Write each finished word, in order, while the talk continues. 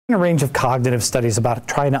A range of cognitive studies about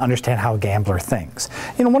trying to understand how a gambler thinks.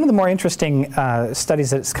 You know, one of the more interesting studies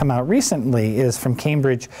that's come out recently is from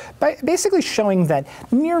Cambridge, basically showing that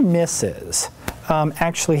near misses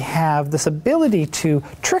actually have this ability to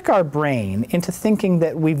trick our brain into thinking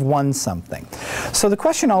that we've won something. So the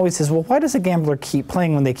question always is, well, why does a gambler keep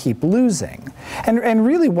playing when they keep losing? And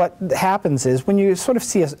really what happens is when you sort of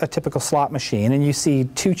see a typical slot machine and you see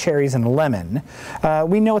 2 cherries and a lemon,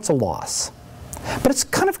 we know it's a loss. But it's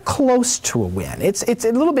kind of close to a win. It's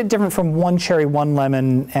a little bit different from 1 cherry, 1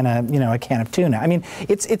 lemon, and a can of tuna. I mean,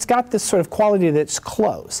 it's got this sort of quality that's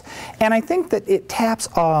close. And I think that it taps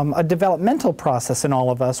a developmental process in all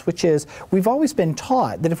of us, which is we've always been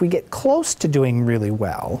taught that if we get close to doing really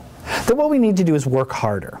well, that what we need to do is work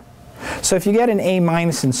harder. So if you get an A-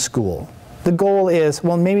 in school, the goal is,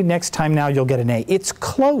 well, maybe next time now you'll get an A. It's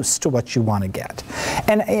close to what you want to get.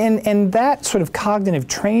 And that sort of cognitive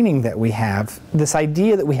training that we have, this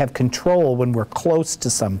idea that we have control when we're close to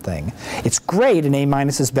something, it's great, an A-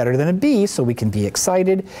 is better than a B, so we can be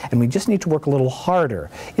excited, and we just need to work a little harder.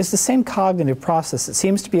 It's the same cognitive process that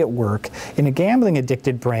seems to be at work in a gambling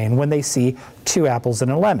addicted brain when they see 2 apples and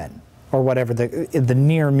a lemon, or whatever the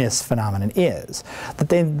near-miss phenomenon is. That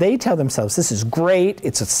they tell themselves, this is great,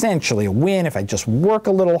 it's essentially a win, if I just work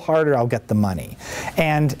a little harder, I'll get the money.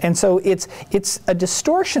 And so it's a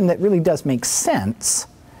distortion that really does make sense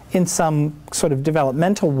in some sort of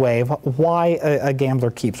developmental way of why a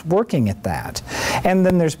gambler keeps working at that. And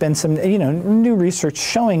then there's been some new research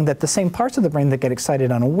showing that the same parts of the brain that get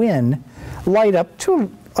excited on a win light up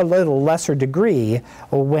to a little lesser degree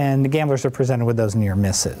when the gamblers are presented with those near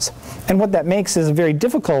misses. And what that makes is a very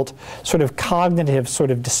difficult sort of cognitive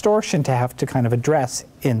sort of distortion to have to kind of address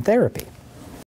in therapy.